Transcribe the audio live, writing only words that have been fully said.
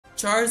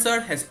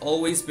Charizard has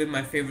always been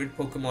my favorite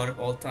Pokemon of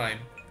all time.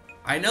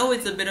 I know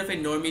it's a bit of a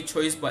normie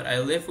choice, but I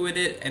live with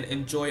it and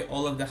enjoy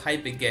all of the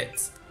hype it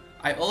gets.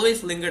 I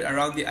always lingered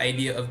around the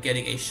idea of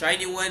getting a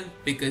shiny one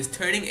because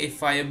turning a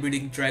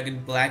fire-breathing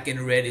dragon black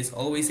and red is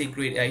always a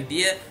great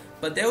idea,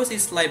 but there was a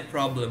slight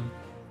problem.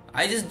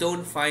 I just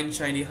don't find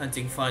shiny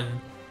hunting fun.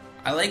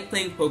 I like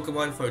playing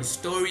Pokemon for its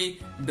story,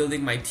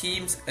 building my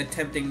teams,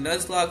 attempting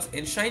Nuzlocke,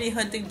 and shiny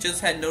hunting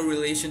just had no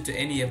relation to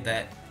any of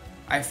that.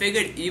 I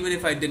figured even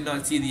if I did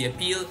not see the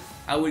appeal,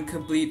 I would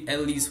complete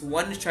at least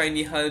one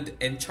shiny hunt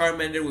and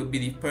Charmander would be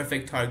the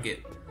perfect target.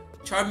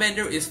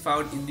 Charmander is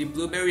found in the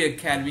Blueberry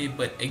Academy,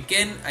 but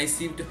again I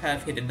seem to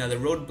have hit another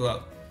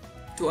roadblock.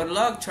 To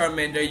unlock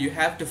Charmander, you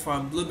have to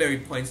farm Blueberry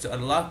points to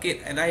unlock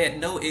it, and I had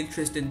no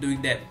interest in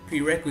doing that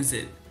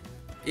prerequisite.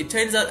 It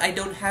turns out I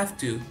don't have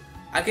to.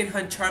 I can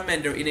hunt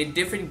Charmander in a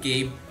different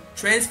game,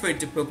 transfer it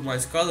to Pokemon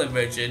Scarlet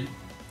version,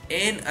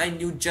 and I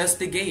knew just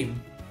the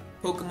game.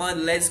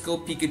 Pokemon Let's Go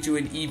Pikachu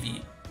and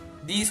Eevee.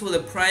 These were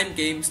the prime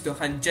games to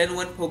hunt Gen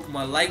 1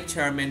 Pokemon like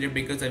Charmander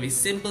because of a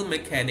simple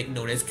mechanic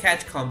known as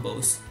catch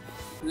combos.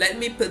 Let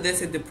me put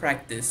this into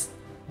practice.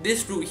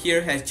 This route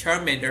here has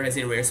Charmander as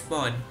a rare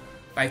spawn.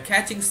 By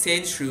catching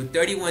Sandshrew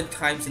 31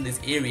 times in this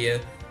area,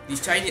 the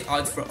shiny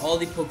odds for all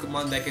the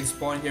Pokemon that can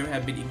spawn here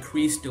have been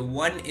increased to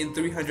 1 in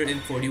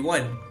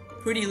 341.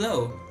 Pretty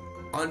low.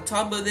 On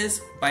top of this,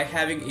 by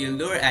having a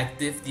lure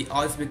active, the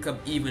odds become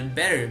even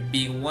better,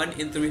 being 1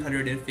 in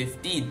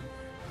 315.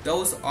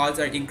 Those odds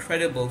are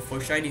incredible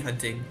for shiny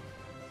hunting.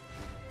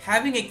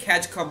 Having a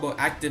catch combo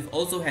active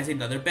also has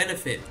another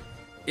benefit.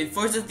 It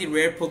forces the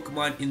rare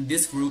Pokemon in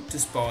this route to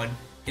spawn,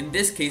 in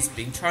this case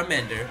being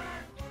Charmander.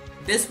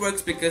 This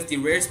works because the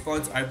rare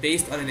spawns are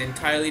based on an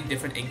entirely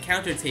different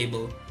encounter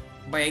table.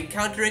 By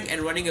encountering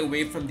and running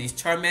away from these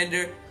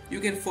Charmander, you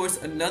can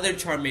force another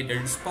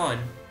Charmander to spawn.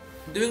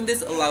 Doing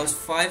this allows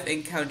 5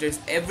 encounters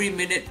every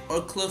minute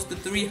or close to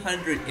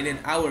 300 in an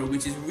hour,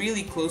 which is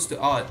really close to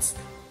odds.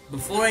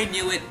 Before I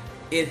knew it,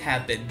 it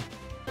happened.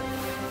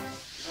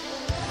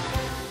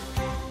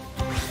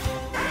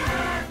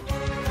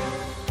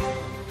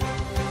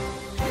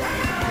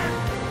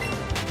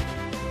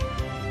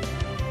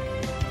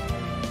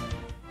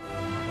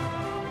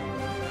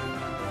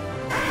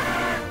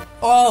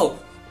 Oh!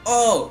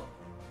 Oh!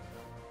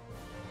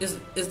 Is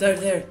that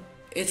there?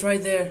 It's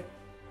right there.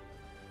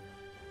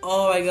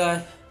 Oh my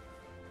god.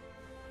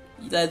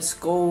 Let's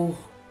go.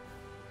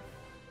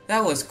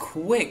 That was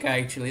quick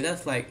actually.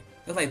 That's like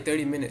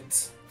 30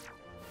 minutes.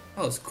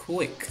 That was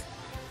quick.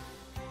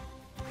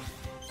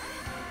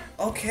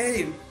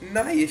 Okay,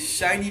 nice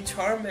shiny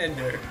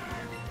Charmander.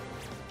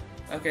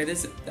 Okay,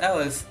 that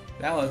was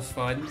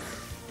fun.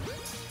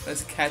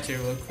 Let's catch it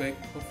real quick.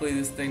 Hopefully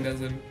this thing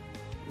doesn't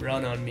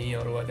run on me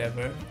or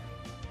whatever.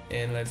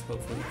 And let's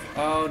hopefully.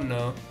 Oh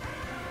no.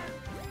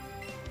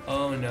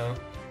 Oh no.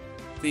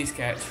 Please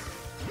catch.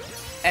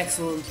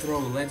 Excellent throw,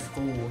 let's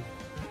go.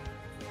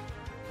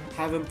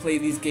 Haven't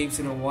played these games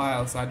in a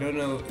while, so I don't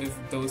know if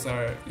those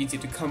are easy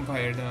to come by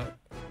or not.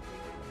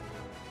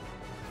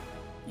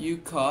 You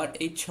caught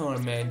a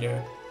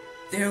Charmander.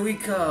 There we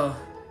go.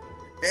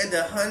 And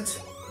the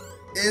hunt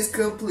is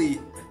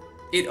complete.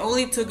 It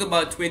only took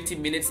about 20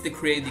 minutes to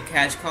create the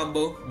catch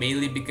combo,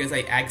 mainly because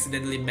I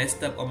accidentally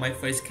messed up on my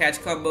first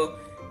catch combo,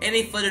 and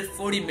a further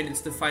 40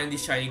 minutes to find the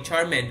shiny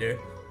Charmander.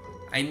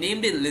 I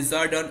named it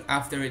Lizardon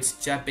after its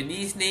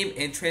Japanese name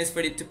and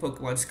transferred it to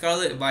Pokemon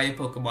Scarlet via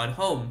Pokemon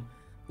Home.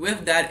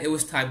 With that, it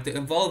was time to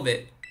evolve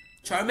it.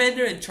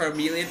 Charmander and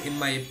Charmeleon, in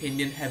my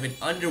opinion, have an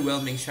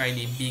underwhelming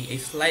shiny, being a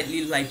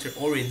slightly lighter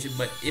orange,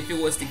 but if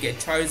it was to get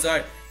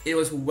Charizard, it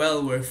was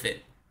well worth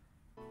it.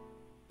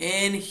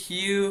 And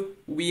here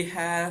we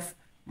have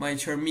my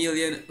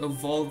Charmeleon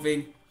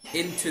evolving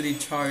into the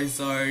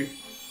Charizard,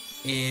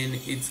 and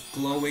it's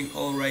glowing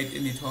alright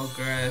in the tall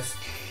grass.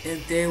 And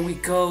there we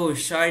go,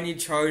 shiny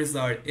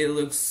Charizard. It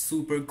looks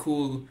super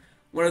cool.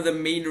 One of the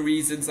main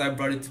reasons I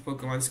brought it to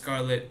Pokemon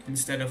Scarlet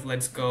instead of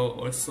Let's Go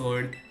or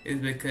Sword is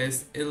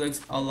because it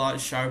looks a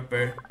lot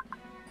sharper.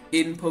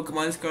 In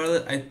Pokemon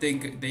Scarlet, I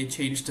think they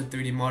changed the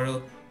 3D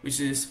model, which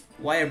is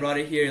why I brought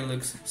it here. It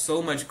looks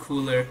so much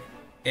cooler,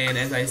 and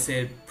as I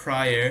said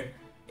prior,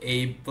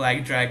 a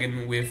black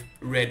dragon with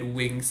red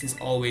wings is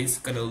always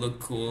gonna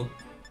look cool.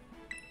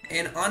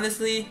 And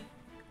honestly,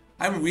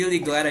 I'm really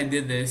glad I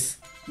did this.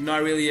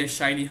 Not really a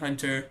shiny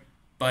hunter,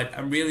 but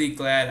I'm really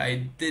glad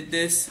I did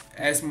this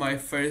as my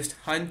first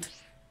hunt.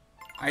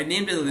 I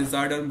named it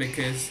Lizardon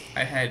because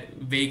I had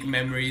vague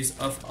memories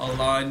of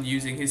Alon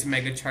using his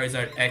Mega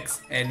Charizard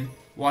X, and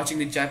watching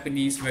the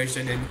Japanese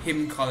version and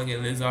him calling it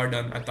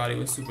Lizardon, I thought it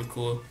was super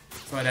cool.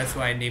 So that's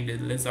why I named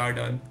it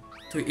Lizardon,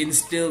 to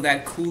instill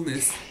that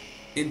coolness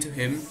into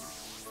him.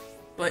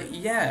 But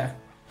yeah,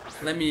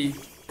 let me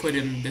put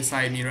him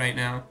beside me right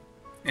now.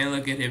 And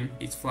look at him,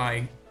 he's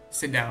flying.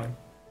 Sit down.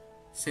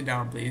 Sit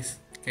down, please.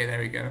 Okay, there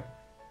we go.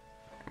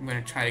 I'm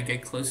gonna try to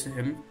get close to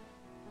him.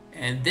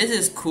 And this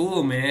is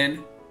cool,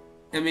 man.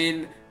 I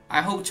mean,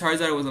 I hope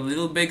Charizard was a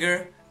little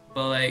bigger,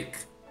 but like,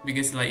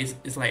 because like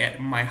it's like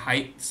at my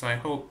height, so I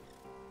hope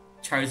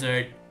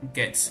Charizard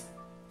gets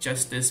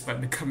justice by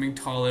becoming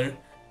taller.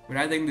 But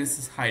I think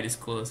this height is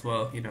cool as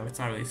well. You know, it's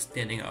not really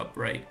standing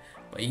upright.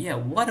 But yeah,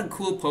 what a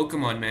cool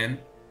Pokemon, man.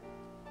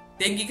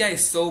 Thank you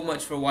guys so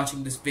much for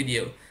watching this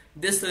video.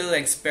 This little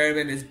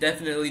experiment has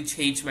definitely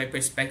changed my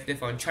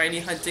perspective on shiny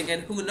hunting,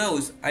 and who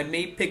knows, I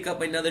may pick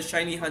up another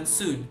shiny hunt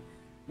soon.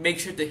 Make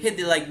sure to hit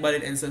the like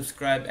button and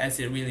subscribe, as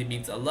it really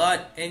means a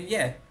lot. And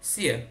yeah,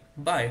 see ya.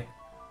 Bye.